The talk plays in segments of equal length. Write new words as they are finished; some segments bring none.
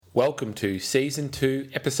Welcome to Season 2,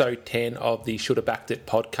 Episode 10 of the Shoulda Backed It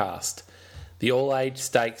podcast. The All-Age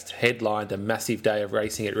Stakes headlined a massive day of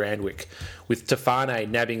racing at Randwick, with Tofane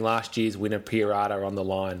nabbing last year's winner Pirata on the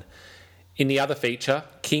line. In the other feature,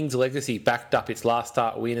 King's Legacy backed up its last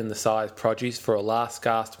start win in the size produce for a last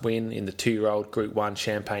gasp win in the 2-year-old Group 1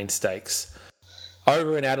 Champagne Stakes.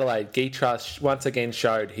 Over in Adelaide, Gytrash once again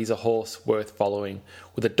showed he's a horse worth following,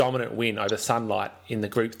 with a dominant win over Sunlight in the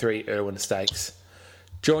Group 3 Irwin Stakes.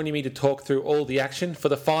 Joining me to talk through all the action for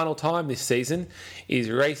the final time this season is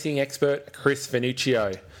racing expert Chris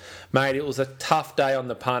Venuccio. Mate, it was a tough day on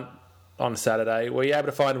the punt on Saturday. Were you able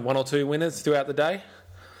to find one or two winners throughout the day?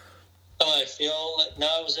 Hello, Phil.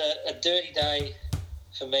 No, it was a dirty day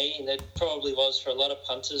for me, and it probably was for a lot of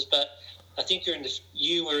punters, but I think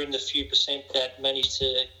you were in the few percent that managed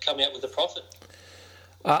to come out with a profit.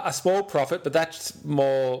 A small profit, but that's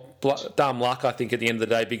more dumb luck, I think, at the end of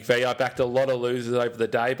the day, Big V. I backed a lot of losers over the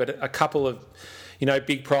day, but a couple of,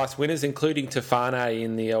 big price winners, including Tofane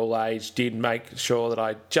in the old age, did make sure that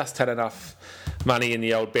I just had enough money in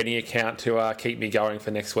the old Benny account to keep me going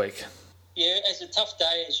for next week. Yeah, it's a tough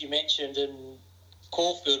day, as you mentioned, and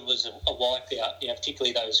Caulfield was a wipeout,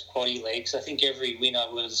 particularly those quaddie legs. I think every winner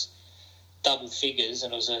was double figures,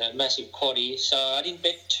 and it was a massive quaddie. So I didn't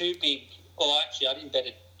bet too big. Well, actually, I didn't bet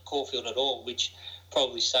at Caulfield at all, which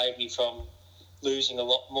probably saved me from losing a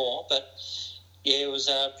lot more. But, yeah, it was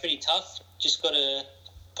pretty tough. Just got to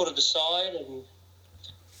put it aside and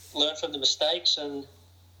learn from the mistakes and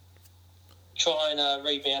try and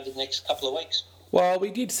rebound in the next couple of weeks. Well, we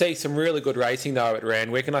did see some really good racing, though, at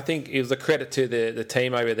Randwick, and I think it was a credit to the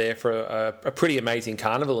team over there for a pretty amazing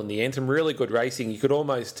carnival in the end. Some really good racing. You could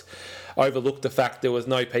almost overlook the fact there was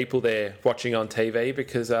no people there watching on TV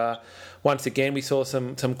because once again we saw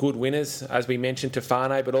some good winners, as we mentioned,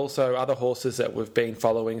 Tofane, but also other horses that we've been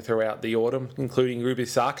following throughout the autumn, including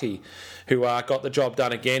Rubisaki, who got the job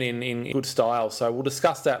done again in good style. So we'll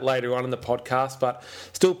discuss that later on in the podcast, but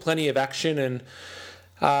still plenty of action and...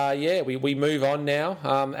 we move on now.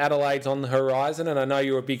 Adelaide's on the horizon, and I know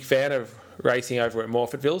you're a big fan of racing over at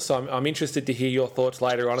Morphettville, so I'm interested to hear your thoughts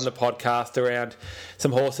later on in the podcast around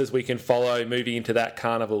some horses we can follow moving into that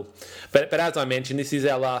carnival. But as I mentioned, this is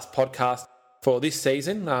our last podcast for this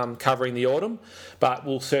season, covering the autumn, but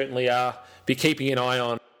we'll certainly be keeping an eye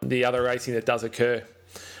on the other racing that does occur.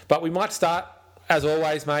 But we might start, as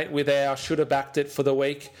always, mate, with our Shoulda Backed It for the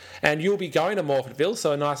week. And you'll be going to Morphettville,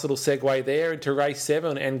 so a nice little segue there into race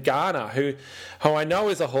 7 and Ghana, who I know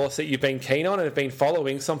is a horse that you've been keen on and have been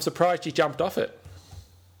following, so I'm surprised you jumped off it.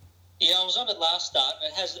 Yeah, I was on it last start.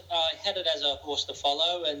 I had it as a horse to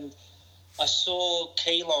follow, and I saw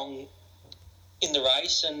Keelong in the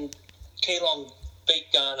race, and Keelong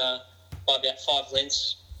beat Ghana by about 5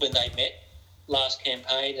 lengths when they met last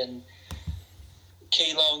campaign, and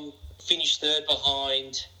Keelong finished third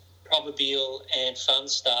behind Probabile and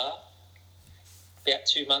Funstar about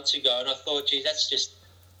 2 months ago, and I thought, gee, that's just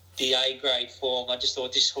the A-grade form. I just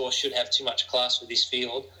thought this horse should have too much class for this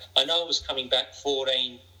field. I know it was coming back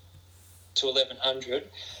 14 to 1100,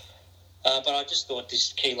 but I just thought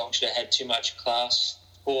this Keelong should have had too much class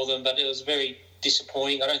for them, but it was very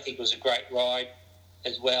disappointing. I don't think it was a great ride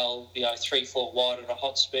as well, 3-4 wide at a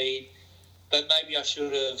hot speed, but maybe I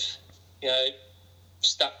should have,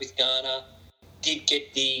 stuck with Ghana. Did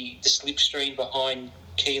get the slipstream behind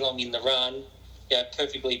Keelong in the run,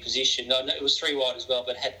 perfectly positioned. I know it was 3 wide as well,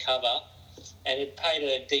 but had cover, and it paid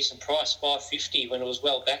a decent price, $5.50, when it was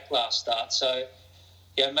well back last start. So,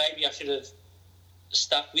 maybe I should have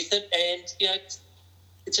stuck with it. And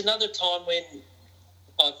it's another time when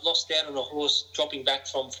I've lost out on a horse dropping back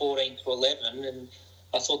from 14 to 11, and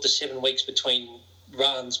I thought the 7 weeks between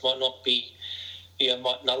runs might not be.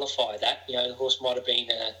 Might nullify that. The horse might have been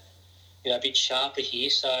a bit sharper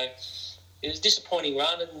here. So it was a disappointing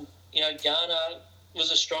run, and Ghana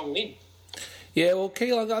was a strong win. Yeah, well,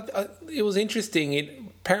 Keelong, it was interesting. It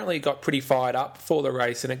apparently got pretty fired up for the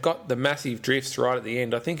race, and it got the massive drifts right at the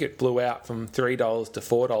end. I think it blew out from $3 to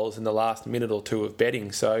 $4 in the last minute or two of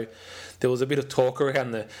betting. So there was a bit of talk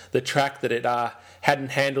around the track that it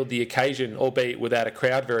hadn't handled the occasion, albeit without a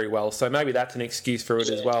crowd, very well. So maybe that's an excuse for it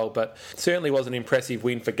as well. But certainly was an impressive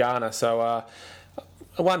win for Ghana. So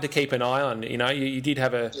one to keep an eye on. You did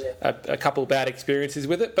have a couple of bad experiences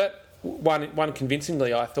with it, but one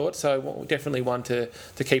convincingly, I thought. So definitely one to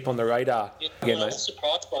keep on the radar. Yeah, again, I was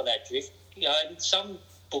surprised by that drift. Some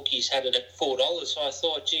bookies had it at $4, so I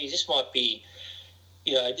thought, geez, this might be,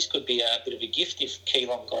 this could be a bit of a gift if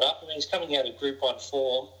Keelong got up. I mean, he's coming out of Group 1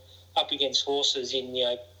 form, up against horses in,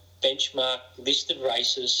 benchmark listed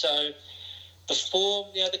races. So the form,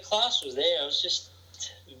 the class was there. It was just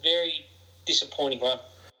a very disappointing run.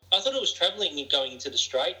 I thought it was travelling in going into the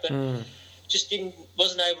straight, but just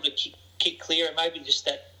wasn't able to kick clear, and maybe just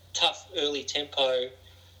that tough early tempo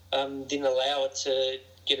didn't allow it to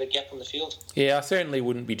get a gap on the field. Yeah, I certainly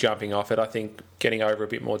wouldn't be jumping off it. I think getting over a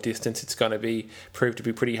bit more distance, it's going to prove to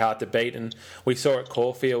be pretty hard to beat. And we saw at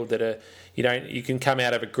Caulfield that you can come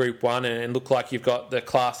out of a Group 1 and look like you've got the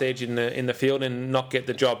class edge in the field and not get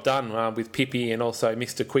the job done. With Pippi and also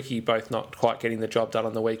Mr. Quickie both not quite getting the job done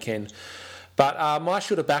on the weekend. But my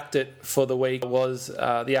should have backed it for the week was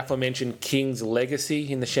the aforementioned King's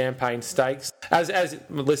Legacy in the Champagne Stakes. As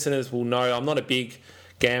listeners will know, I'm not a big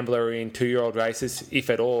gambler in 2-year-old races, if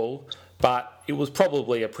at all, but it was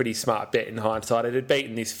probably a pretty smart bet in hindsight. It had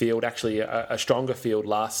beaten this field, actually a stronger field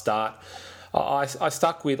last start. I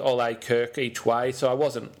stuck with Ole Kirk each way, so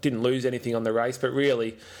I didn't lose anything on the race, but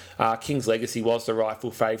really King's Legacy was the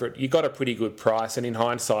rightful favourite. You got a pretty good price, and in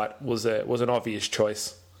hindsight was an obvious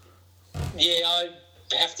choice. Yeah, I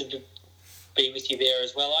have to be with you there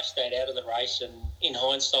as well. I stayed out of the race, and in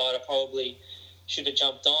hindsight I probably should have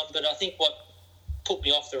jumped on, but I think what put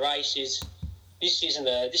me off the race is this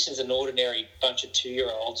is an ordinary bunch of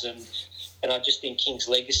 2-year-olds, and I just think King's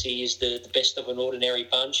Legacy is the best of an ordinary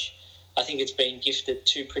bunch. I think it's been gifted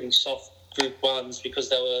 2 pretty soft Group 1s because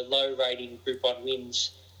they were low rating Group 1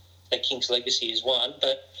 wins that King's Legacy has won,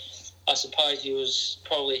 but I suppose he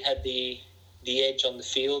probably had the edge on the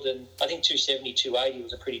field, and I think 270, 280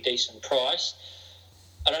 was a pretty decent price.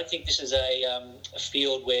 I don't think this is a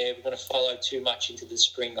field where we're going to follow too much into the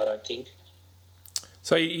spring, I don't think.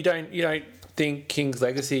 So you don't think King's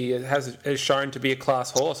Legacy has shown to be a class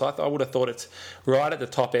horse? I would have thought it's right at the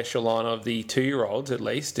top echelon of the 2-year-olds at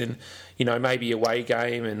least, and maybe Away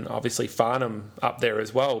Game and obviously Farnham up there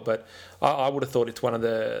as well. But I would have thought it's one of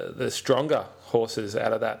the stronger horses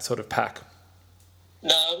out of that sort of pack.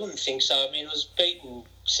 No, I wouldn't think so. I mean, it was beaten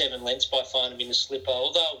 7 lengths by Farnham in the slipper,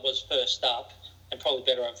 although it was first up and probably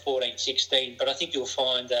better on 14-16. But I think you'll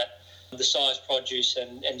find that the size produce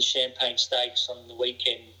and the Champagne Stakes on the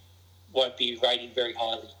weekend won't be rated very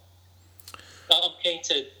highly. I'm keen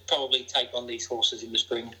to probably take on these horses in the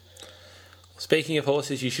spring. Speaking of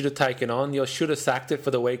horses you should have taken on, you should have sacked it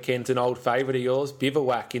for the weekend's an old favourite of yours,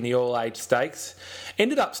 Bivouac in the All-Age Stakes.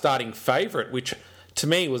 Ended up starting favourite, which to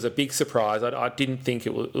me was a big surprise. I didn't think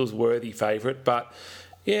it was worthy favourite, but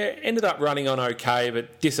yeah, ended up running on okay,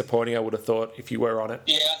 but disappointing I would have thought if you were on it.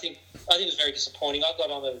 Yeah, I think it was very disappointing. I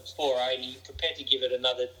got on at 480, prepared to give it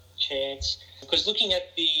another chance, because looking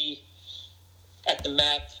at the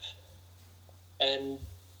map and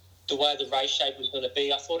the way the race shape was going to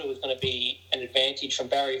be, I thought it was going to be an advantage from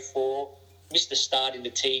barrier 4. Missed the start in the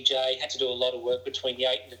TJ, had to do a lot of work between the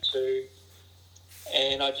 8 and the 2.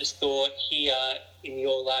 And I just thought here in the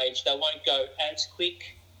All Age, they won't go as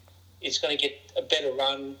quick. It's going to get a better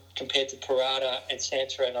run compared to Parada and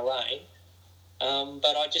Santa and Elaine.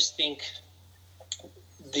 But I just think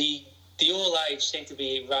the All Age seemed to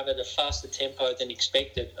be run at a faster tempo than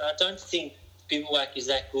expected. I don't think Bivouac is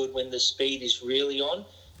that good when the speed is really on.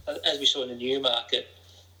 As we saw in the Newmarket,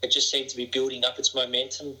 it just seemed to be building up its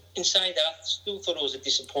momentum. In saying that, I still thought it was a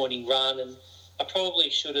disappointing run, and I probably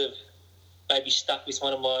should have maybe stuck with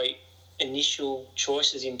one of my initial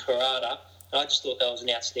choices in Parada. And I just thought that was an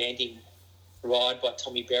outstanding ride by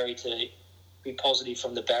Tommy Berry to be positive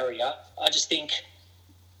from the barrier. I just think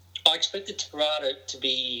I expected Parada to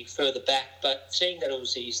be further back, but seeing that it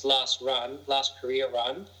was his last career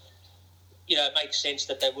run, it makes sense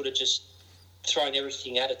that they would have just thrown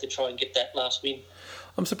everything at it to try and get that last win.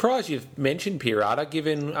 I'm surprised you've mentioned Pirata,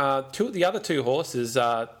 given the other 2 horses,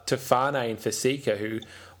 Tofane and Fasika, who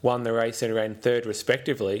won the race and ran 3rd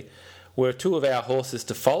respectively, were 2 of our horses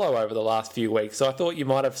to follow over the last few weeks. So I thought you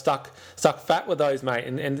might have stuck fat with those, mate.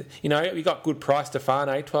 And you got good price.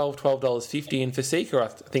 Tofane, $12.50, and Fasika I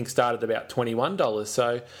think started about $21.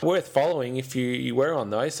 So worth following if you were on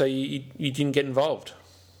those. So you didn't get involved.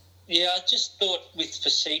 Yeah, I just thought with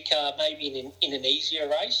Fasika maybe in an easier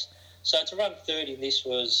race. So to run 3rd in this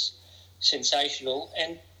was sensational.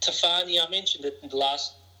 And Tofane, I mentioned it in the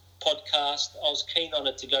last podcast, I was keen on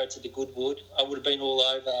it to go to the Goodwood. I would have been all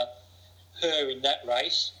over her in that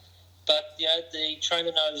race. But, the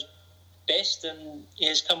trainer knows best and he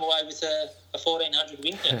has come away with a 1,400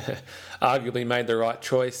 win. Arguably made the right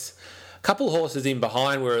choice. A couple horses in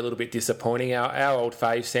behind were a little bit disappointing. Our old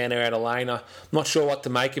fave, Santa Adelina, I'm not sure what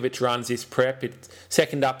to make of its runs this prep. Its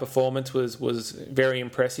second up performance was very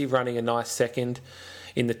impressive, running a nice second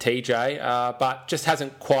in the TJ, but just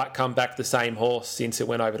hasn't quite come back the same horse since it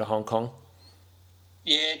went over to Hong Kong.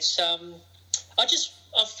 Yeah, it's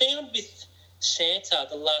I've found with Santa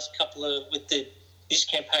the last couple of this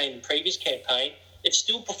campaign and previous campaign, it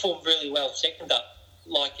still performed really well second up.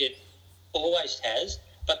 like it always has,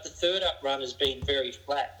 but the third up run has been very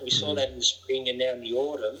flat. We saw that in the spring and now in the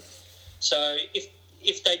autumn. So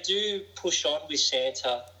if they do push on with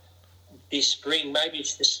Santa this spring, maybe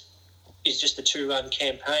it's just a 2-run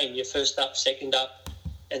campaign. You're first up, second up,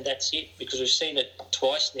 and that's it. Because we've seen it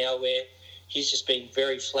twice now where he's just been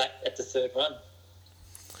very flat at the third run.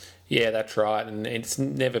 Yeah, that's right, and it's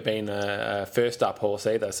never been a first-up horse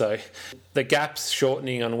either. So the gap's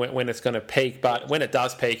shortening on when it's going to peak, but when it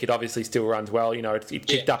does peak, it obviously still runs well. You know, it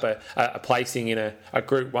picked up a placing in a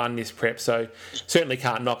Group 1 this prep, so certainly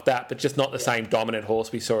can't knock that, but just not the same dominant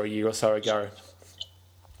horse we saw a year or so ago.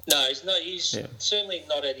 No, he's certainly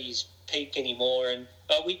not at his peak anymore, and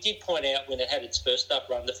we did point out when it had its first-up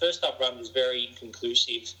run, the first-up run was very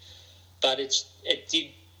inconclusive, but it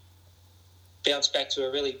did bounce back to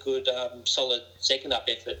a really good, solid second-up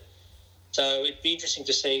effort. So it'd be interesting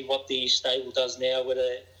to see what the stable does now,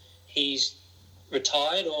 whether he's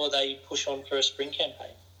retired or they push on for a spring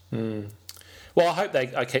campaign. Well, I hope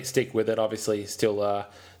they stick with it. Obviously,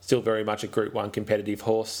 still very much a Group 1 competitive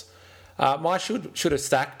horse. My should have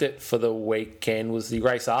stacked it for the weekend was the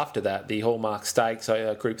race after that, the Hallmark Stakes,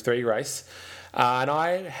 a Group 3 race. And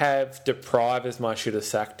I have Deprive as my should have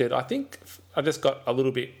sacked it. I think I just got a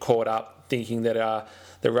little bit caught up thinking that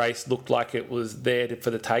the race looked like it was there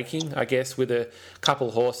for the taking, I guess, with a couple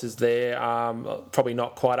of horses there, probably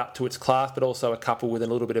not quite up to its class, but also a couple with a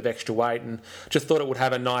little bit of extra weight, and just thought it would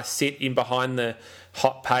have a nice sit in behind the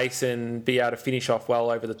hot pace and be able to finish off well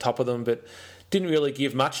over the top of them, but didn't really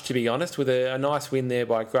give much, to be honest, with a nice win there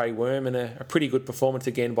by Grey Worm and a pretty good performance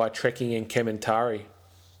again by Trekking and Kementari.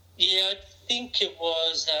 Yeah, I think it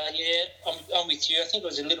was, I'm with you. I think it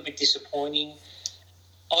was a little bit disappointing.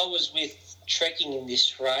 I was with Trekking in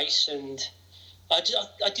this race, and I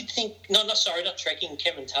did think, not Trekking,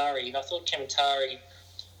 Kementari, and I thought Kementari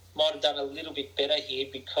might have done a little bit better here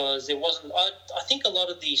because there wasn't, I think a lot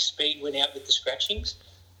of the speed went out with the scratchings,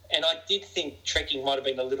 and I did think Trekking might have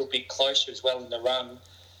been a little bit closer as well in the run.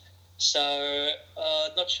 So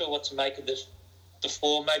not sure what to make of the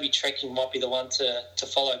form. Maybe Trekking might be the one to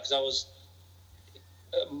follow because I was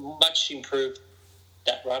much improved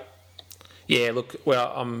that run. Yeah, look,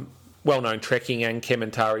 well, I'm well-known Trekking and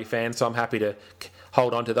Kementari fan, so I'm happy to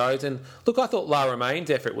hold on to those. And look, I thought La Romain's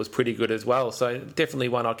effort was pretty good as well, so definitely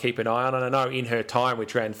one I'll keep an eye on. And I know In Her Time,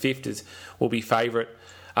 which ran fifth, will be favourite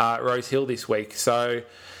Rose Hill this week. So,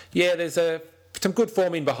 yeah, there's some good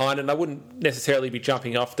form in behind, and I wouldn't necessarily be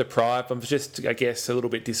jumping off Deprive. I'm just, I guess, a little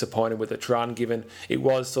bit disappointed with its run, given it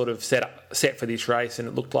was sort of set for this race, and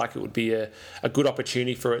it looked like it would be a good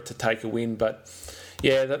opportunity for it to take a win. But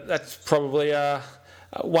yeah, that's probably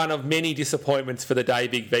one of many disappointments for the day,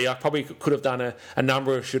 Big V. I probably could have done a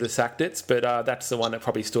number of should have sacked it, but that's the one that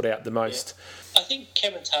probably stood out the most. Yeah. I think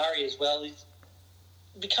Kementari as well is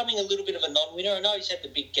becoming a little bit of a non-winner. I know he's had the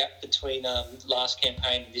big gap between last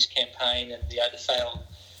campaign and this campaign, and the failed,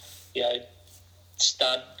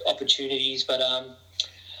 stud opportunities. But I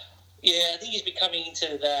think he's becoming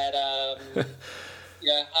into that.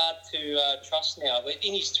 Hard to trust now. But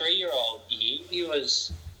in his 3-year-old year, he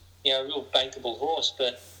was, a real bankable horse.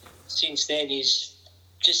 But since then, he's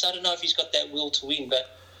just, I don't know if he's got that will to win,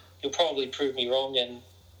 but he'll probably prove me wrong and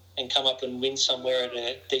come up and win somewhere at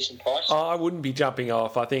a decent price. I wouldn't be jumping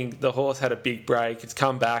off. I think the horse had a big break. It's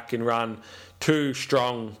come back and run 2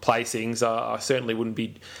 strong placings. I certainly wouldn't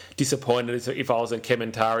be disappointed if I was a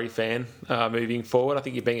Kementari fan moving forward. I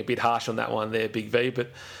think you're being a bit harsh on that one there, Big V,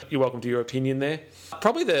 but you're welcome to your opinion there.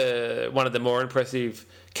 Probably one of the more impressive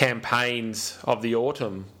campaigns of the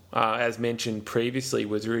autumn, as mentioned previously,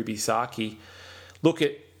 was Ruby Saki. Look,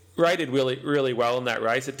 it rated really, really well in that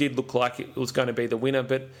race. It did look like it was going to be the winner,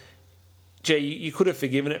 but gee, you could have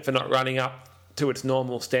forgiven it for not running up to its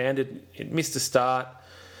normal standard. It missed a start,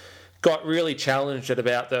 got really challenged at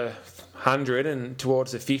about the 100 and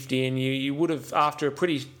towards the 50, and you would have, after a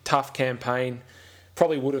pretty tough campaign,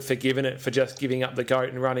 probably would have forgiven it for just giving up the goat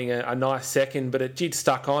and running a nice second, but it did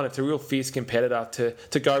stuck on. It's a real fierce competitor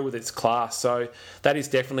to go with its class, so that is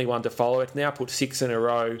definitely one to follow. It's now put 6 in a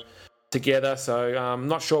row together, so I'm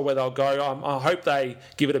not sure where they'll go. I hope they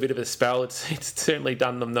give it a bit of a spell. It's certainly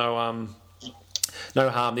done them no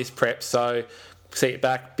harm this prep, so see it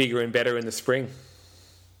back bigger and better in the spring.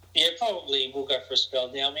 Yeah, probably we'll go for a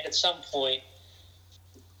spell now. I mean, at some point,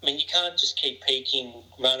 you can't just keep peaking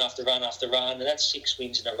run after run after run, and that's 6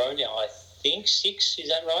 wins in a row now, I think. 6, is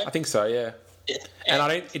that right? I think so, yeah.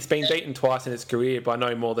 And it's been beaten twice in its career by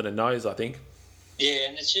no more than a nose, I think. Yeah,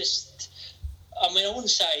 and it's just, I wouldn't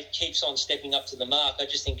say it keeps on stepping up to the mark. I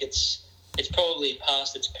just think it's probably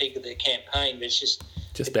past its peak of the campaign, but it's just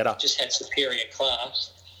better. Just had superior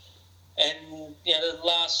class. And the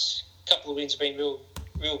last couple of wins have been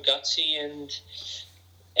real gutsy, and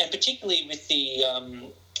particularly with the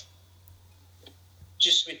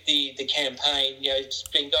just with the campaign, it's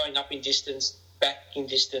been going up in distance, back in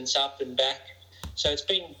distance, up and back. So it's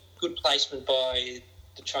been good placement by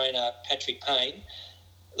the trainer Patrick Payne.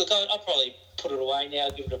 Look, I'll probably put it away now,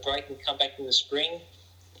 give it a break, and come back in the spring.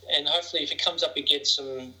 And hopefully, if it comes up against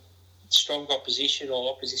some stronger opposition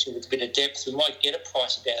or opposition with a bit of depth, we might get a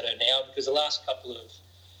price about her now, because the last couple of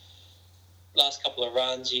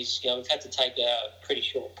runs is we've had to take a pretty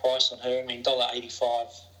short price on her. I mean,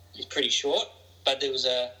 $1.85 is pretty short, but there was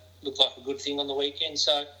looked like a good thing on the weekend.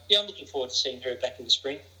 So I'm looking forward to seeing her back in the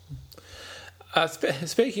spring.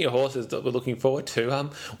 Speaking of horses that we're looking forward to,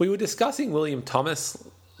 we were discussing William Thomas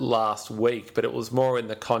last week, but it was more in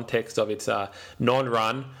the context of its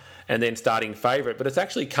non-run and then starting favourite. But it's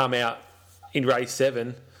actually come out in race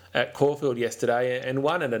 7 at Caulfield yesterday and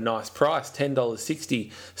won at a nice price,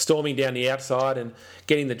 $10.60, storming down the outside and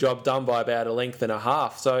getting the job done by about a length and a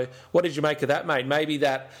half. So what did you make of that, mate? Maybe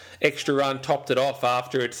that extra run topped it off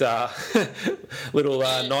after its little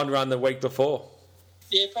non-run the week before.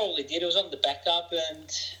 Yeah, probably did. It was on the back up,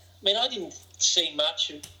 and I mean, I didn't see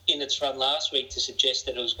much in its run last week to suggest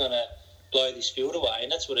that it was going to blow this field away,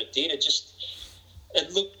 and that's what it did.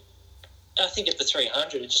 It looked, I think at the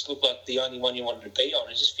 300, it just looked like the only one you wanted to be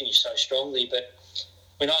on. It just finished so strongly, but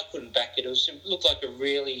when I couldn't back it, it looked like a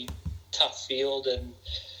really tough field, and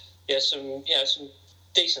some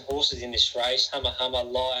decent horses in this race. Hummer,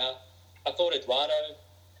 Liar. I thought Eduardo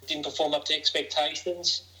didn't perform up to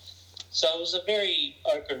expectations. So it was a very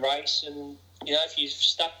open race, and, if you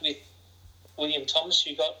stuck with William Thomas,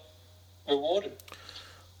 you got rewarded.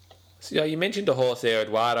 So you mentioned a horse there,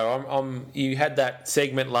 Eduardo. You had that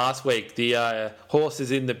segment last week, the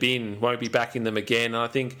horses in the bin, won't be backing them again. And I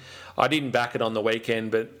think I didn't back it on the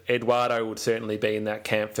weekend, but Eduardo would certainly be in that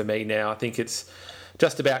camp for me now. I think it's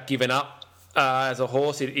just about given up as a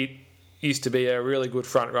horse. It used to be a really good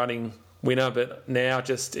front-running winner, but now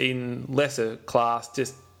just in lesser class,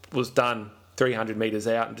 just was done 300 metres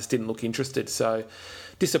out and just didn't look interested. So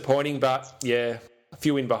disappointing, but yeah, a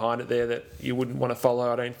few in behind it there that you wouldn't want to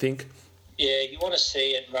follow, I don't think. Yeah, you want to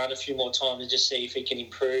see it run a few more times and just see if it can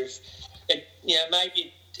improve.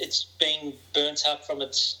 Maybe it's been burnt up from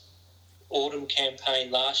its autumn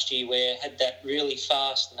campaign last year, where it had that really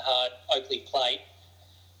fast and hard Oakley plate,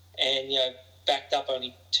 and backed up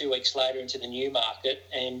only 2 weeks later into the Newmarket,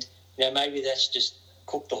 and maybe that's just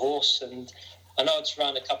cooked the horse. And I know it's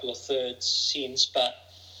run a couple of thirds since, but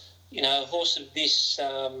a horse of this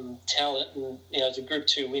talent, and as a Group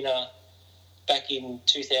 2 winner back in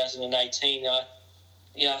 2018, I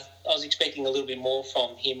was expecting a little bit more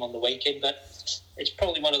from him on the weekend, but it's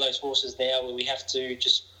probably one of those horses now where we have to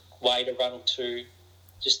just wait a run or two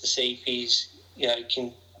just to see if he's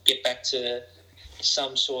can get back to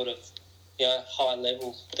some sort of high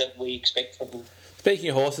level that we expect from him. Speaking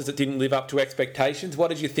of horses that didn't live up to expectations, what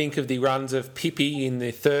did you think of the runs of Pippi in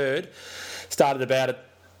the third? Started about a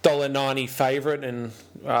 $1.90 favourite and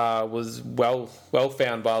was well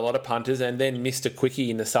found by a lot of punters, and then missed a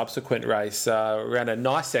quickie in the subsequent race. Ran a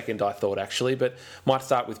nice second, I thought, actually, but might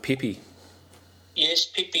start with Pippi. Yes,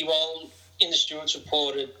 Pippi, well, in the Stewards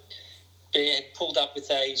report, it had pulled up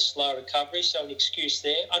with a slow recovery, so an excuse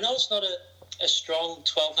there. I know it's not a strong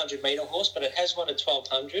 1,200 metre horse, but it has won a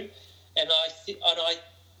 1,200. And I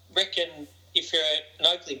reckon if you're an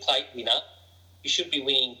Oakley Plate winner, you should be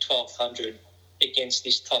winning 1,200 against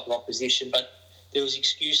this type of opposition. But there was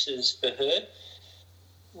excuses for her.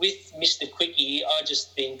 With Mr. Quickie, I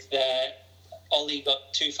just think that Ollie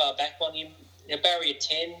got too far back on him. Barrier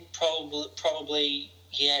 10, probably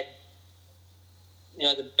he had,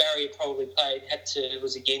 the barrier probably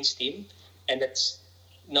was against him, and that's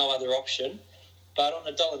no other option. But on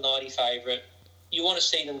a $1.90 favourite, you want to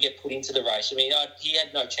see them get put into the race. I mean, he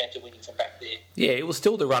had no chance of winning from back there. Yeah, it was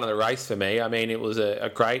still the run of the race for me. I mean, it was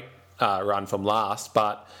a great run from last,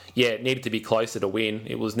 but yeah, it needed to be closer to win.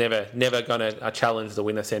 It was never going to challenge the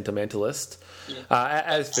winner sentimentalist. Yeah.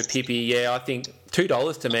 As for Pippi, I think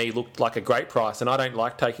 $2 to me looked like a great price, and I don't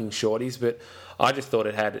like taking shorties, but I just thought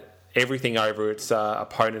it had everything over its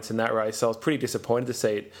opponents in that race. So I was pretty disappointed to see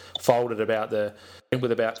it folded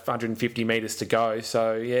with about 150 metres to go.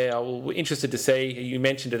 So, I was interested to see. You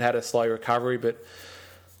mentioned it had a slow recovery, but,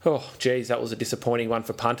 that was a disappointing one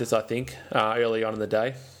for punters, I think, early on in the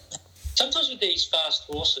day. Sometimes with these fast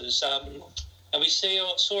horses, and we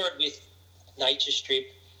saw it with Nature Strip,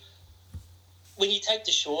 when you take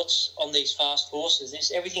the shorts on these fast horses,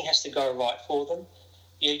 everything has to go right for them.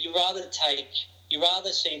 You rather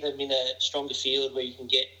see them in a stronger field where you can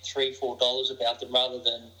get $3-4 about them, rather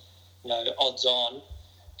than odds on,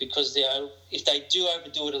 because if they do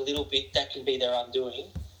overdo it a little bit, that can be their undoing.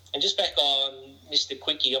 And just back on Mr.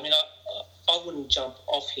 Quickie, I mean, I wouldn't jump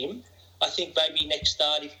off him. I think maybe next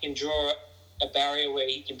start, if he can draw a barrier where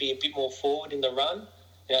he can be a bit more forward in the run,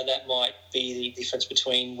 that might be the difference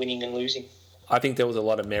between winning and losing. I think there was a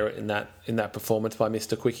lot of merit in that performance by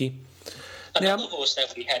Mr. Quickie. Another horse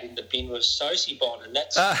that we had in the bin was Sosibon, and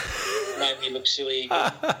that's made me look silly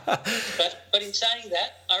again. But in saying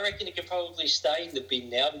that, I reckon it could probably stay in the bin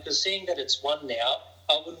now, because seeing that it's won now,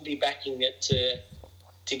 I wouldn't be backing it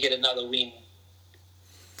to get another win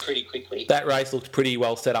pretty quickly. That race looked pretty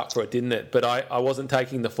well set up for it, didn't it? But I wasn't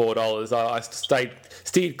taking the $4. I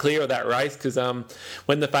steered clear of that race, because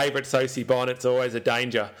when the favourite Sosibon, it's always a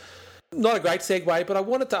danger. Not a great segue, but I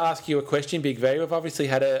wanted to ask you a question, Big V. We've obviously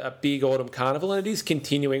had a big autumn carnival, and it is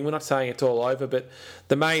continuing. We're not saying it's all over, but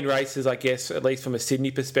the main races, I guess, at least from a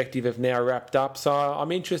Sydney perspective, have now wrapped up. So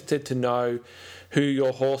I'm interested to know who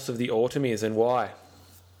your horse of the autumn is and why.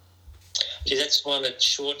 Gee, that's one at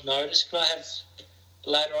short notice. Can I have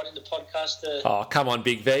later on in the podcast Oh, come on,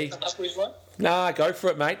 Big V. come up with one? Nah, go for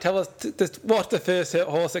it, mate. Tell us, what's the first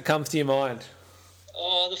horse that comes to your mind?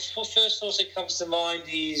 Oh, the first horse that comes to mind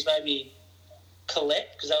is maybe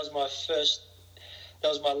Colette, because that was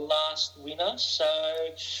my last winner. So,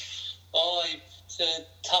 it's a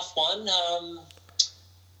tough one.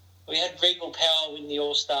 We had Regal Power win the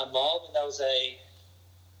All-Star Mile, and that was a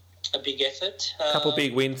big effort. A couple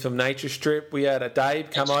big wins from Nature Strip. We had a Dave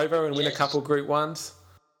come over and win a couple Group 1s.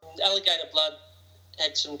 Alligator Blood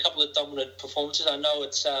had some couple of dominant performances. I know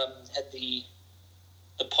it's had the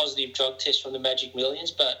positive drug test from the Magic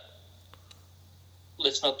Millions, but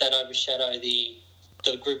let's not that overshadow the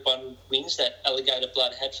Group 1 wins that Alligator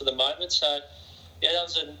Blood had for the moment. So, that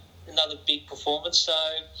was another big performance. So,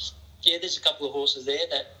 there's a couple of horses there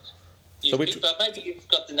that but maybe you've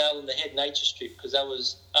got the nail on the head, Nature Strip, because that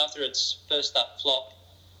was, after its first up flop,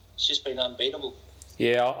 it's just been unbeatable.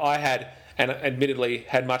 Yeah, I had, and admittedly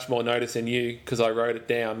had much more notice than you because I wrote it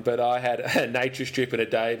down, but I had a Nature Strip and a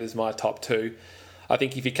Dave as my top two. I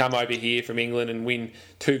think if you come over here from England and win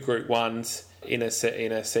 2 Group 1s in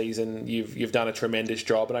a season, you've done a tremendous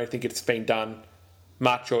job, and I think it's been done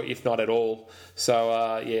much or if not at all. So,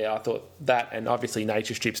 I thought that and obviously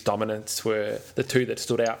Nature Strip's dominance were the two that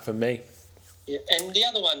stood out for me. Yeah, and the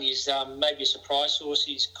other one is maybe a surprise horse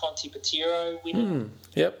is Conti Patiro winning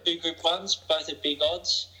 2 Group 1s, both at big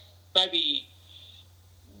odds. Maybe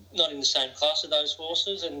not in the same class of those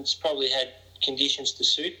horses, and it's probably had conditions to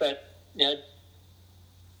suit, but,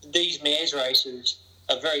 these mares races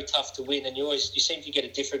are very tough to win, and you seem to get a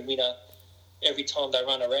different winner every time they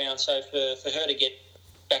run around. So for her to get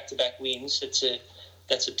back-to-back wins,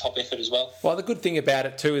 that's a top effort as well. Well, the good thing about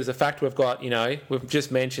it too is the fact we've got, we've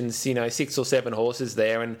just mentioned, 6 or 7 horses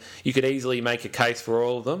there, and you could easily make a case for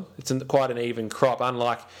all of them. It's quite an even crop.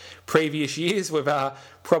 Unlike previous years, we've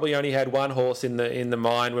probably only had one horse in the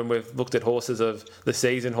mind when we've looked at horses of the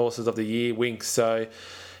season, horses of the year, Winks. So,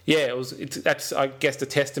 yeah, that's, I guess, a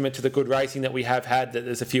testament to the good racing that we have had, that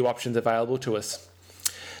there's a few options available to us.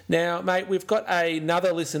 Now, mate, we've got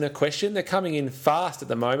another listener question. They're coming in fast at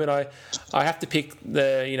the moment. I have to pick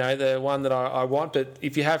the one that I want, but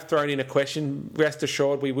if you have thrown in a question, rest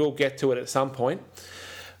assured we will get to it at some point.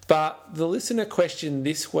 But the listener question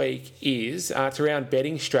this week is it's around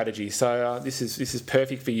betting strategy. So this is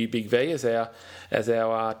perfect for you, Big V, as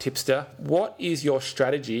our tipster. What is your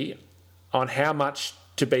strategy on how much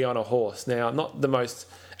to be on a horse? Now, not the most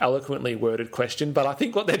eloquently worded question, but I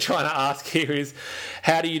think what they're trying to ask here is,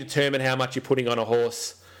 how do you determine how much you're putting on a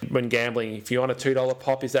horse when gambling? If you're on a $2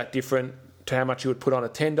 pop, is that different to how much you would put on a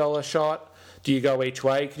 $10 shot? Do you go each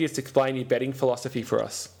way? Could you just explain your betting philosophy for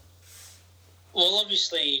us? Well,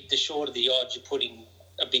 obviously, the shorter the odds, you're putting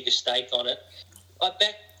a bigger stake on it. I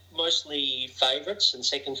back mostly favourites and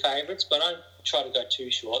second favourites, but I don't try to go too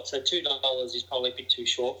short. So $2 is probably a bit too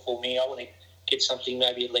short for me. I want to get something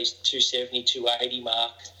maybe at least 270, 280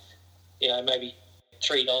 mark, maybe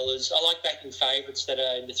 $3. I like backing favourites that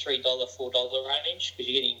are in the $3, $4 range, because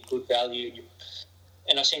you're getting good value,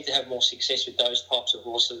 and I seem to have more success with those types of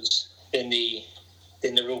horses than the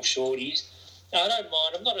real shorties. Now, I don't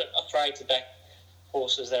mind. I'm not afraid to back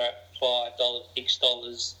horses that are at $5,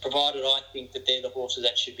 $6, provided I think that they're the horses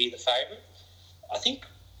that should be the favourite. I think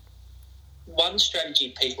one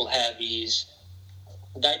strategy people have is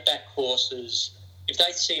they back horses. If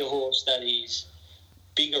they see a horse that is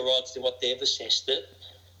bigger odds than what they've assessed it,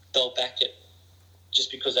 they'll back it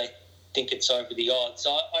just because they think it's over the odds.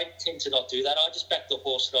 I tend to not do that. I just back the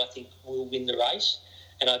horse that I think will win the race,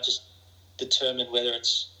 and I just determine whether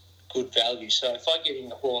it's good value. So if I get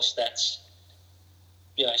in a horse that's,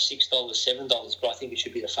 $6, $7, but I think it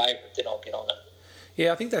should be the favourite, then I'll get on it.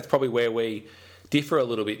 Yeah, I think that's probably where we differ a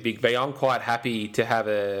little bit, Big V. I'm quite happy to have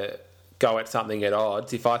a go at something at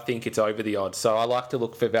odds if I think it's over the odds. So I like to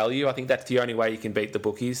look for value. I think that's the only way you can beat the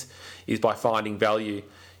bookies is by finding value.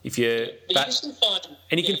 If you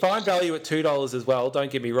can find value at $2 as well. Don't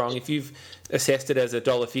get me wrong. If you've assessed it as a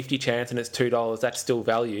 $1.50 chance and it's $2, that's still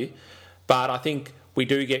value. But I think we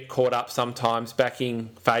do get caught up sometimes backing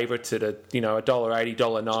favourites at $1.80,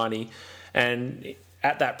 $1.90, and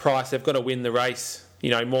at that price they've got to win the race,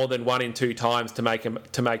 more than 1 in 2 times to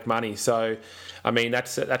make money. So, I mean,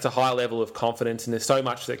 that's a high level of confidence, and there's so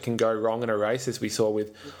much that can go wrong in a race, as we saw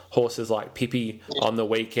with horses like Pippi on the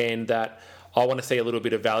weekend, that I want to see a little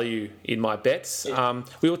bit of value in my bets. Yeah.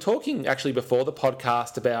 We were talking actually before the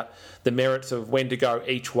podcast about the merits of when to go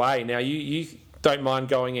each way. Now, you don't mind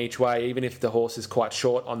going each way, even if the horse is quite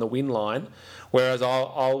short on the win line, whereas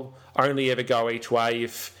I'll only ever go each way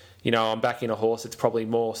if I'm backing a horse. It's probably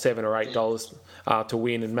more $7 or $8 to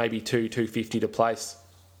win, and maybe $2.50 to place.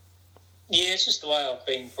 Yeah, it's just the way I've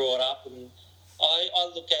been brought up, and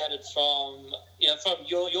I look at it from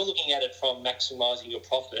you're looking at it from maximising your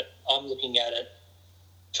profit. I'm looking at it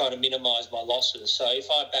trying to minimise my losses. So if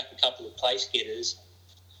I back a couple of place getters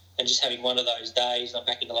and just having one of those days, and I'm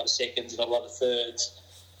backing a lot of seconds and a lot of thirds,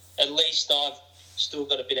 at least I've still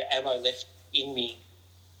got a bit of ammo left in me,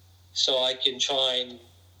 so I can try and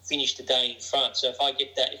finish the day in front. So if I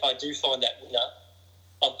do find that winner,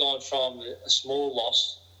 I've gone from a small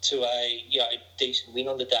loss to a decent win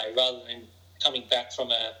on the day, rather than coming back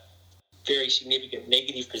from a very significant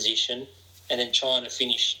negative position and then trying to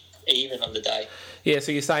finish even on the day. Yeah,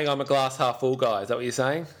 so you're saying I'm a glass half full guy, is that what you're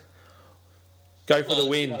saying? Go for the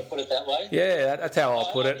win. You want to put it that way? Yeah, that's how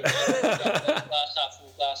I'll put it. Glass half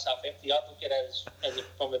full, glass half empty. I look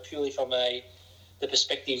at it purely from the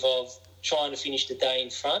perspective of trying to finish the day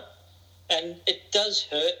in front. And it does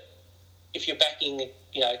hurt if you're backing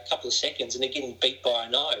a couple of seconds and they're getting beat by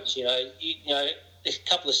a nose. A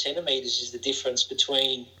couple of centimetres is the difference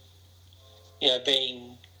between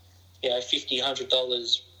being $50,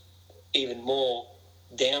 $100 even more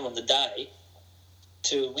down on the day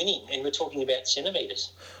to winning, and we're talking about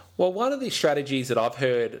centimetres. Well, one of the strategies that I've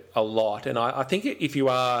heard a lot, and I think if you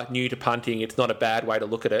are new to punting, it's not a bad way to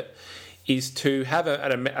look at it, is to have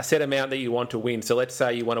a set amount that you want to win. So let's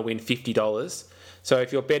say you want to win $50. So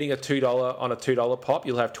if you're betting a $2 on a $2 pop,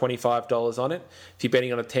 you'll have $25 on it. If you're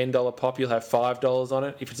betting on a $10 pop, you'll have $5 on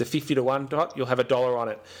it. If it's a 50 to 1 pot, you'll have $1 on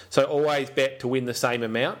it. So always bet to win the same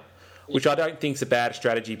amount, which I don't think is a bad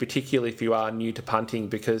strategy, particularly if you are new to punting,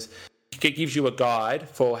 because it gives you a guide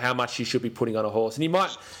for how much you should be putting on a horse. And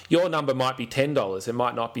your number might be $10, it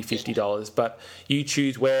might not be $50, but you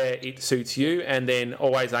choose where it suits you and then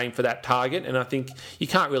always aim for that target. And I think you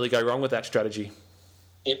can't really go wrong with that strategy.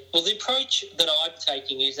 Yeah. Well, the approach that I'm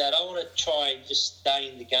taking is that I want to try and just stay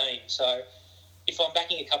in the game. So if I'm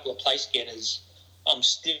backing a couple of place getters, I'm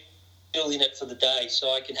still in it for the day,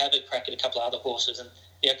 so I can have a crack at a couple of other horses. And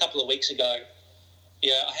a couple of weeks ago,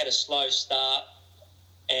 I had a slow start,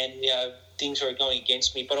 and things were going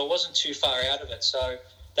against me, but I wasn't too far out of it. So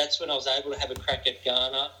that's when I was able to have a crack at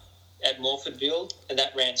Ghana at Morfordville, and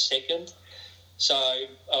that ran second. So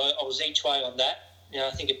I was each way on that.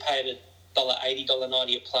 I think it paid $1.80,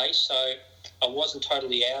 $1.90 a place, so I wasn't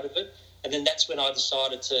totally out of it. And then that's when I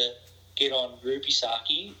decided to get on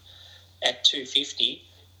Rubisaki at $2.50.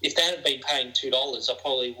 If they hadn't been paying $2, I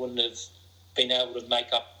probably wouldn't have been able to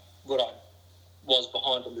make up what I was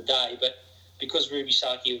behind on the day. But because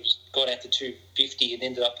Rubisaki got out to $2.50 and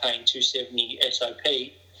ended up paying $2.70 SOP,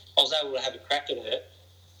 I was able to have a crack at it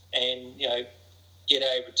and get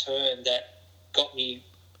a return that got me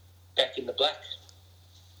back in the black.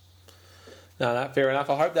 No, fair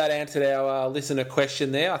enough. I hope that answered our listener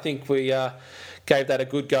question there. I think we gave that a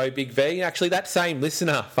good go, Big V. Actually, that same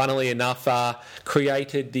listener, funnily enough,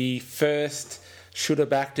 created the first should have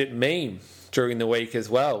backed it meme during the week as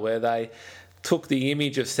well, where they took the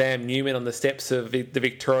image of Sam Newman on the steps of the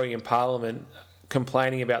Victorian Parliament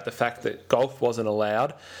complaining about the fact that golf wasn't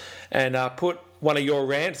allowed, and put one of your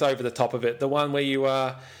rants over the top of it, the one where you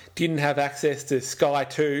didn't have access to Sky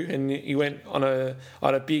 2 and you went on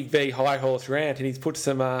a Big V high horse rant, and he's put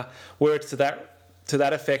some words to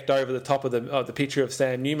that effect over the top of the picture of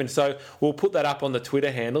Sam Newman. So we'll put that up on the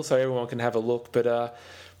Twitter handle so everyone can have a look. But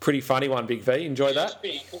pretty funny one, Big V. Enjoy that?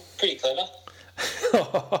 Pretty clever.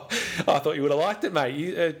 I thought you would have liked it,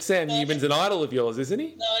 mate. Sam Newman's an idol of yours, isn't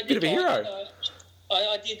he? No, I did. Bit of a hero.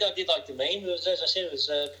 I did like the meme. As I said, it was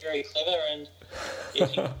very clever, and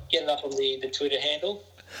if you get it up on the Twitter handle.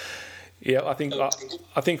 Yeah, I think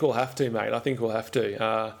we'll have to, mate. I think we'll have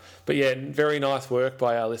to. But yeah, very nice work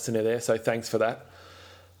by our listener there. So thanks for that.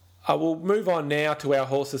 We'll move on now to our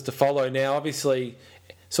horses to follow. Now, obviously,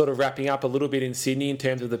 sort of wrapping up a little bit in Sydney in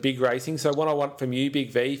terms of the big racing. So what I want from you,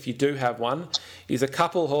 Big V, if you do have one, is a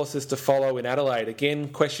couple horses to follow in Adelaide. Again,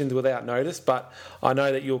 questions without notice, but I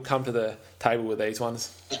know that you'll come to the table with these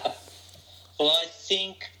ones. Well, I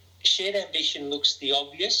think Shared Ambition looks the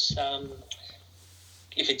obvious.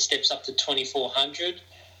 If it steps up to 2,400,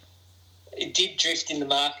 it did drift in the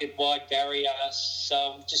market, wide barrier.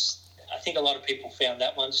 So I think a lot of people found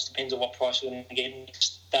that one. Just depends on what price we're going to get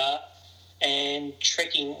next start. And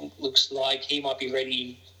Trekking looks like he might be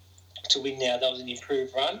ready to win now. That was an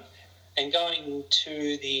improved run. And going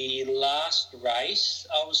to the last race,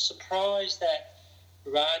 I was surprised that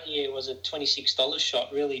Ranier was a $26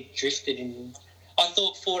 shot, really drifted in. I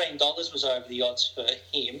thought $14 was over the odds for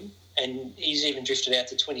him, and he's even drifted out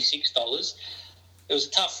to $26. It was a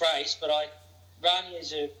tough race, but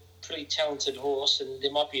Ranier's a pretty talented horse, and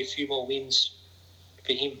there might be a few more wins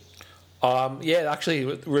for him. Yeah, actually,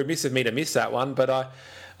 remiss of me to miss that one, but I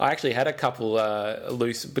actually had a couple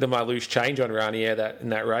bit of my loose change on Ranier in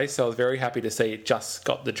that race, so I was very happy to see it just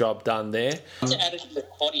got the job done there. To add it to the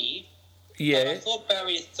quaddie, I thought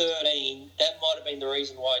barrier 13, that might have been the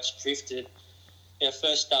reason why it's drifted.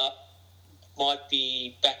 First up might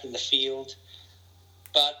be back in the field,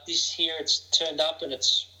 but this year it's turned up and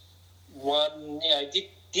it's won.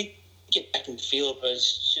 Did get back in the field, but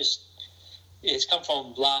it's come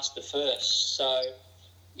from last to first. So,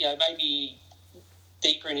 maybe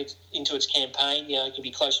deeper into its campaign, it can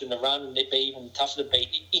be closer in the run and it'd be even tougher to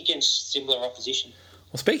beat against similar opposition.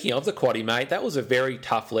 Well, speaking of the quaddie, mate, that was a very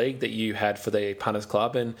tough league that you had for the Punters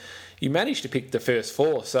Club, and you managed to pick the first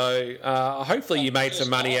four. So hopefully you made some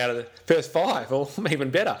money out of the first five, or even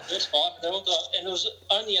better. First five, and it was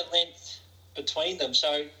only a length between them.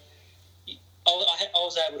 So I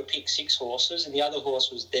was able to pick 6 horses, and the other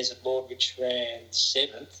horse was Desert Lord, which ran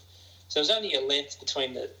 7th. So it was only a length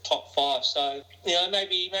between the top 5. So,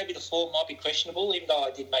 maybe the form might be questionable, even though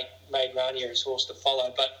I did made Ranier his horse to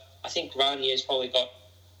follow. But I think Ranier's probably got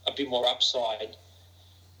a bit more upside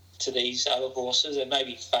to these other horses, and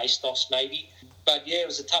maybe Face-Offs maybe. But yeah, it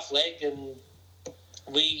was a tough leg, and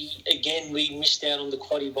we missed out on the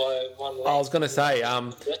quaddie by 1 leg. I was going to say,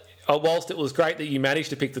 whilst it was great that you managed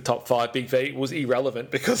to pick the top 5, Big V, it was irrelevant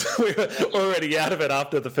because we were already out of it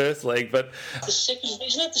after the first leg. But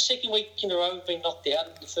isn't that the second week in a row we've been knocked out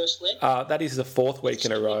in the first leg? That is the 4th week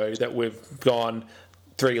in a row that we've gone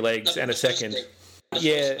 3 legs and a second.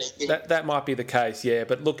 Yeah, that might be the case, yeah.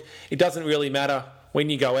 But look, it doesn't really matter when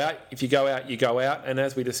you go out. If you go out, you go out. And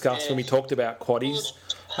as we discussed when we talked about quaddies...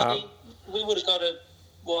 we would have got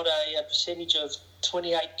a percentage of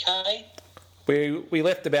 28K? We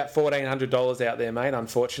left about $1,400 out there, mate,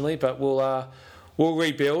 unfortunately. But we'll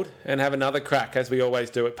rebuild and have another crack, as we always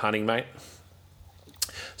do at punting, mate.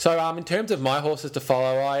 So in terms of my horses to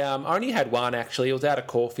follow, I only had one, actually. It was out of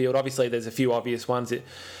Caulfield. Obviously, there's a few obvious ones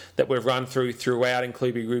that we've run throughout,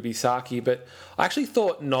 including Ruby Saki, but I actually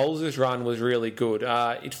thought Knowles' run was really good.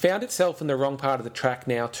 It found itself in the wrong part of the track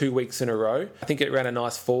now 2 weeks in a row. I think it ran a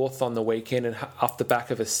nice 4th on the weekend and off the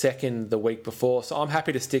back of a 2nd the week before, so I'm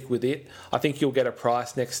happy to stick with it. I think you'll get a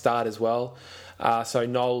price next start as well. So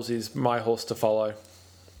Knowles is my horse to follow.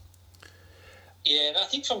 Yeah, and I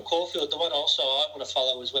think from Caulfield, the one also I want to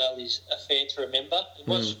follow as well is Affair to Remember. It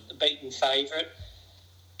was the beaten favourite.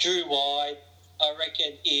 Drew wide. I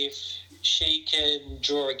reckon if she can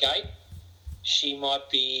draw a gate, she might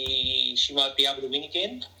be able to win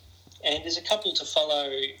again. And there's a couple to follow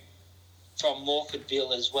from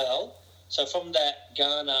Morfordville as well. So from that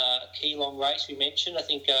Ghana Keelong race we mentioned, I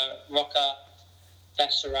think Rocker,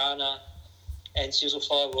 Bassarana and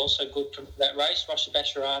Sizzlefly were also good from that race. Rocker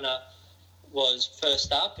Bassarana was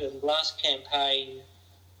first up, and last campaign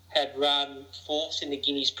had run 4th in the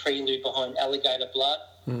Guineas Prelude behind Alligator Blood.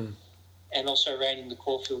 And also ran in the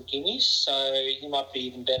Caulfield Guineas, so he might be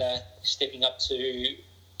even better stepping up to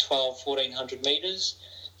 1,100 metres.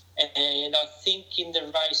 And I think in the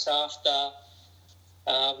race after,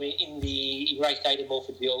 in race 8 in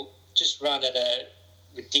Morfordville, just run at a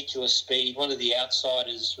ridiculous speed. One of the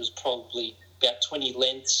outsiders was probably about 20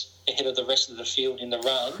 lengths ahead of the rest of the field in the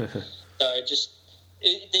run. So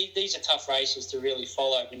these are tough races to really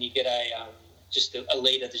follow when you get a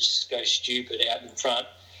leader that just goes stupid out in front.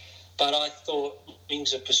 But I thought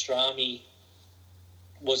Wings of Pastrami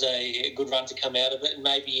was a good run to come out of it, and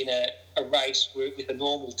maybe in a race with a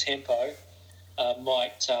normal tempo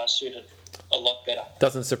might suit it. a lot better.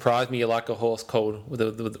 Doesn't surprise me you like a horse called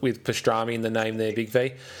with pastrami in the name there, Big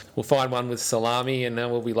V. We'll find one with salami and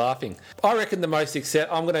we'll be laughing. I reckon I'm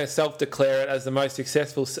going to self-declare it as the most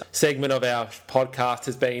successful segment of our podcast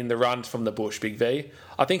has been the runs from the bush, Big V.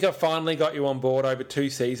 I think I've finally got you on board over 2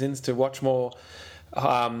 seasons to watch more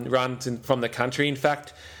runs from the country. In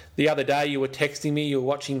fact, the other day you were texting me, you were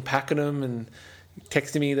watching Pakenham and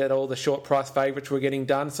texting me that all the short price favourites were getting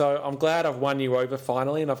done. So I'm glad I've won you over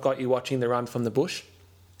finally and I've got you watching the run from the bush.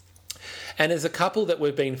 And there's a couple that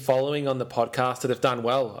we've been following on the podcast that have done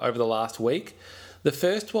well over the last week. The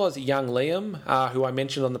first was Young Liam, who I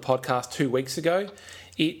mentioned on the podcast 2 weeks ago.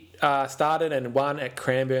 It started and won at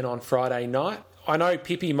Cranbourne on Friday night. I know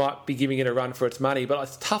Pippi might be giving it a run for its money, but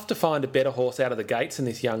it's tough to find a better horse out of the gates than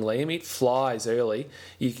this Young Liam. It flies early.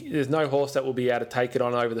 There's no horse that will be able to take it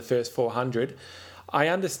on over the first 400. I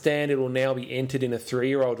understand it will now be entered in a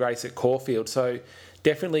 3-year-old race at Caulfield, so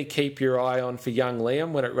definitely keep your eye on for Young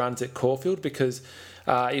Liam when it runs at Caulfield, because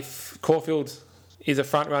if Caulfield is a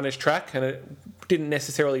front-runner's track, and it didn't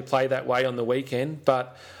necessarily play that way on the weekend,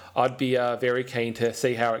 but I'd be very keen to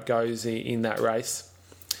see how it goes in that race.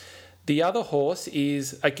 The other horse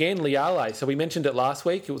is, again, Liale. So we mentioned it last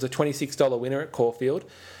week. It was a $26 winner at Caulfield.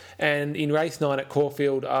 And in race 9 at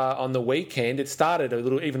Caulfield on the weekend, it started a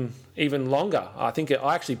little even longer. I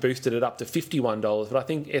actually boosted it up to $51, but I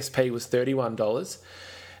think SP was $31.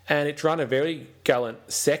 And it's run a very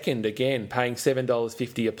gallant second again, paying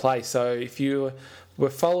 $7.50 a place. So if you were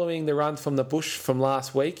following the runs from the bush from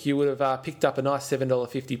last week, you would have picked up a nice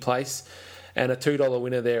 $7.50 place and a $2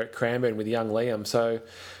 winner there at Cranbourne with Young Liam. So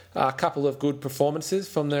a couple of good performances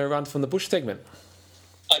from the runs from the bush segment.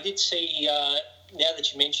 I did see, now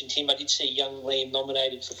that you mentioned him, I did see Young Liam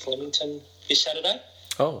nominated for Flemington this Saturday.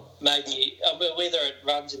 Oh. Maybe, whether it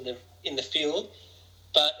runs in the field,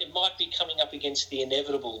 but it might be coming up against the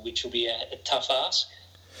Inevitable, which will be a tough ask.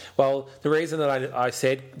 Well, the reason that I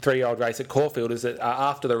said 3-year-old race at Caulfield is that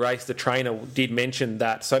after the race, the trainer did mention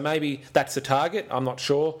that. So maybe that's the target. I'm not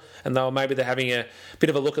sure. And maybe they're having a bit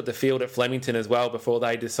of a look at the field at Flemington as well before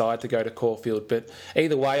they decide to go to Caulfield. But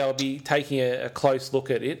either way, I'll be taking a close look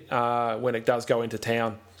at it when it does go into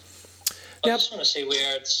town. I just want to see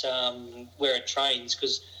where it trains,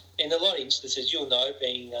 because in a lot of instances, you'll know,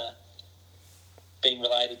 being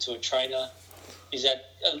related to a trainer, is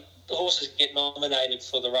that the horses get nominated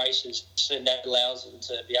for the races, and that allows them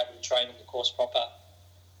to be able to train on the course proper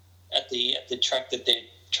at the track that they're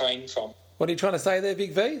trained from. What are you trying to say there,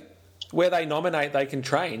 Big V? Where they nominate, they can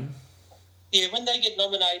train? Yeah, when they get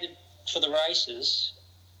nominated for the races,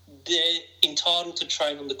 they're entitled to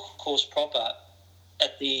train on the course proper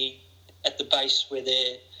at the base where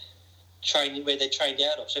they're trained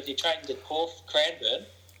out of. So if you're trained at Cranbourne,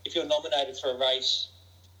 if you're nominated for a race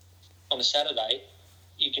on a Saturday,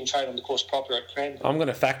 you can train on the course proper at Cranbourne. I'm going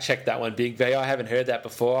to fact check that one, Big V. I haven't heard that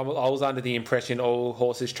before. I was under the impression all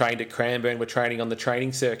horses trained at Cranbourne were training on the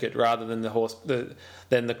training circuit rather than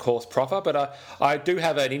the course proper. But I do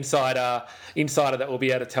have an insider that will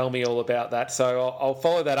be able to tell me all about that. So I'll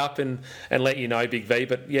follow that up and let you know, Big V.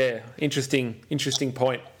 But yeah, interesting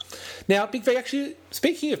point. Now, Big V, actually,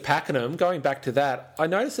 speaking of Pakenham, going back to that, I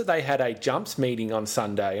noticed that they had a jumps meeting on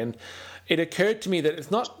Sunday, and it occurred to me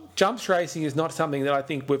that jumps racing is not something that I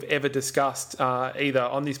think we've ever discussed either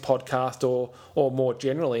on this podcast or more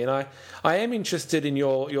generally. And I am interested in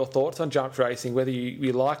your thoughts on jumps racing, whether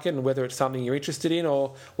you like it and whether it's something you're interested in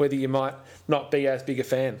or whether you might not be as big a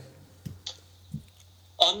fan.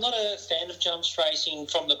 I'm not a fan of jumps racing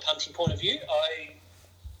from the punting point of view.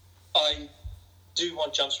 I do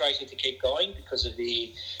want jumps racing to keep going because of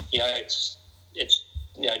the, it's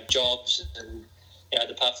jobs and,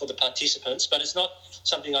 for the participants, but it's not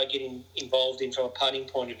something I get involved in from a punting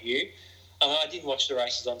point of view. I didn't watch the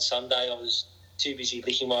races on Sunday. I was too busy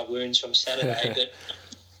licking my wounds from Saturday. But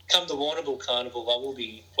come the Warrnambool Carnival, I will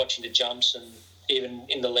be watching the jumps, and even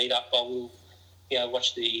in the lead up, I will,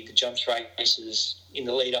 watch the jumps races in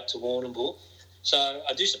the lead up to Warrnambool. So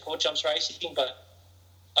I do support jumps racing, but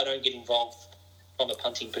I don't get involved from a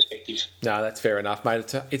punting perspective. No, that's fair enough,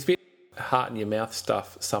 mate. It's a bit heart in your mouth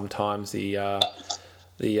stuff sometimes, the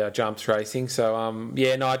jumps racing. So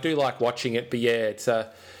I do like watching it, but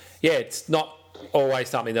it's not always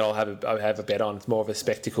something that I'll have a bet on. It's more of a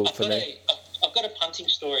spectacle for me. I've got a punting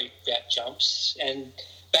story about jumps, and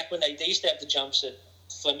back when they used to have the jumps at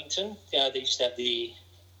Flemington, they used to have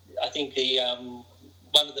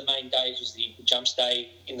one of the main days was the jumps day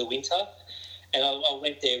in the winter, and I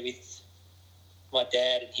went there with my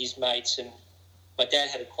dad and his mates, and my dad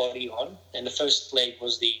had a quaddie on, and the first leg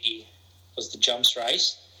was the jumps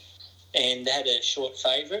race, and they had a short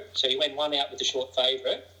favourite. So he went one out with the short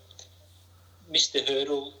favourite, missed the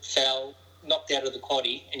hurdle, fell, knocked out of the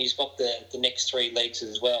quaddie, and he's got the next 3 legs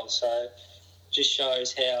as well. So just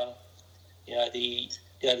shows how the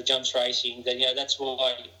jumps racing. That that's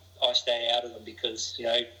why I stay out of them, because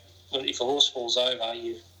if a horse falls over,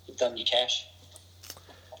 you've done your cash.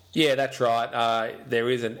 Yeah, that's right. There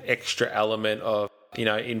is an extra element of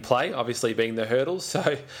in play, obviously being the hurdles.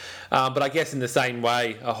 So, but I guess in the same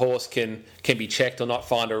way, a horse can be checked or not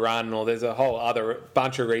find a run, or there's a whole other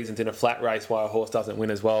bunch of reasons in a flat race why a horse doesn't win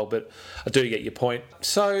as well. But I do get your point.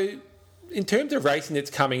 So, in terms of racing that's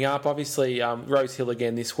coming up, obviously Rose Hill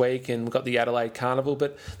again this week, and we've got the Adelaide Carnival,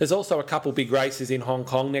 but there's also a couple big races in Hong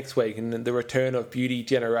Kong next week, and the return of Beauty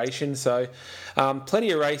Generation. So,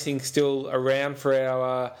 plenty of racing still around for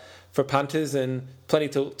our for punters, and plenty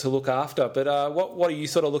to look after. But what are you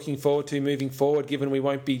sort of looking forward to moving forward, given we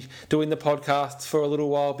won't be doing the podcasts for a little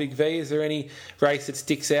while, Big V? Is there any race that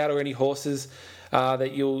sticks out, or any horses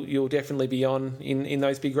that you'll definitely be on in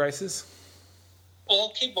those big races? Well, I'll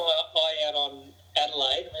keep my eye out on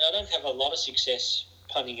Adelaide. I mean, I don't have a lot of success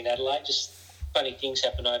punting in Adelaide, just funny things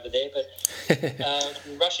happen over there. But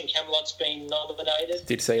Russian Camelot's been nominated.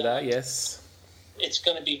 Did see that, yes. It's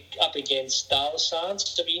going to be up against Darlasan,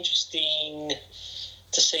 so it'll be interesting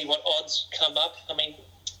to see what odds come up. I mean,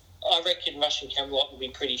 I reckon Russian Camelot will be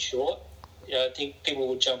pretty short. I think people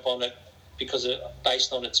will jump on it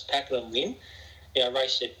based on its Pakenham win. A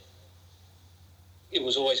race that it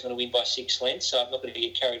was always going to win by 6 lengths, so I'm not going to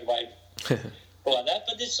get carried away by that.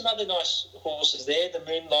 But there's some other nice horses there. The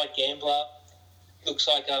Moonlight Gambler looks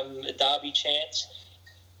like a Derby chance.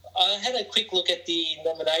 I had a quick look at the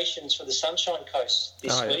nominations for the Sunshine Coast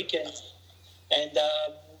this week, and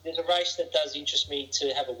there's a race that does interest me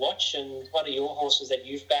to have a watch, and one of your horses that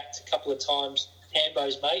you've backed a couple of times,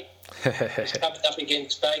 Hambo's Mate, is coming up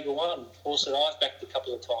against Vega One, horse that I've backed a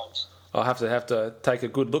couple of times. I'll have to take a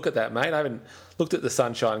good look at that, mate. I haven't looked at the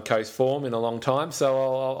Sunshine Coast form in a long time, so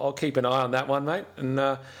I'll keep an eye on that one, mate,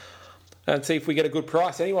 and see if we get a good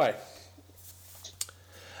price anyway.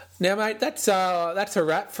 Now, mate, that's a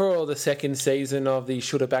wrap for the second season of the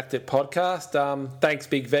Shoulda Backed It podcast. Thanks,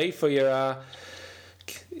 Big V, for your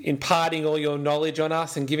imparting all your knowledge on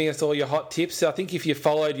us and giving us all your hot tips. I think if you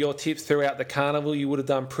followed your tips throughout the carnival, you would have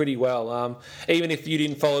done pretty well, even if you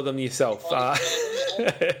didn't follow them yourself. I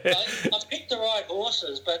picked the right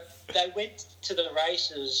horses, but they went to the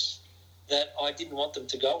races that I didn't want them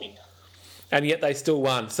to go in. And yet they still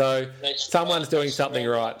won, so someone's doing something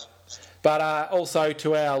right. But also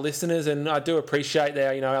to our listeners, and I do appreciate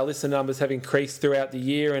that, our listener numbers have increased throughout the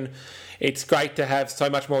year, and it's great to have so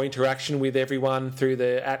much more interaction with everyone through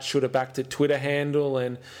the @ShouldaBackedIt Twitter handle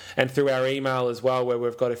and through our email as well, where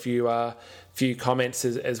we've got a few comments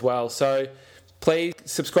as well. So please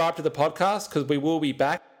subscribe to the podcast, because we will be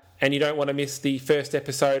back, and you don't want to miss the first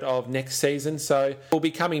episode of next season. So we'll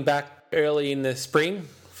be coming back early in the spring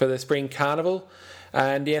for the Spring Carnival.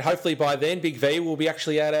 And hopefully by then, Big V will be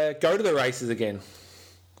actually able to go to the races again.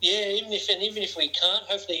 Yeah, even if we can't,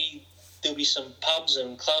 hopefully there'll be some pubs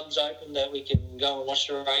and clubs open that we can go and watch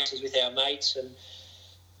the races with our mates. And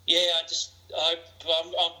I'm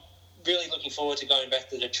really looking forward to going back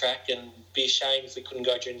to the track, and be ashamed if we couldn't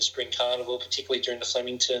go during the Spring Carnival, particularly during the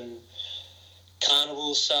Flemington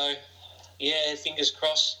Carnival. So fingers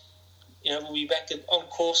crossed. We'll be back on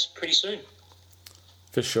course pretty soon.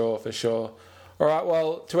 For sure. All right,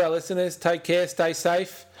 well, to our listeners, take care, stay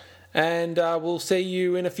safe, and we'll see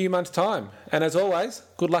you in a few months' time. And as always,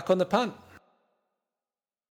 good luck on the punt.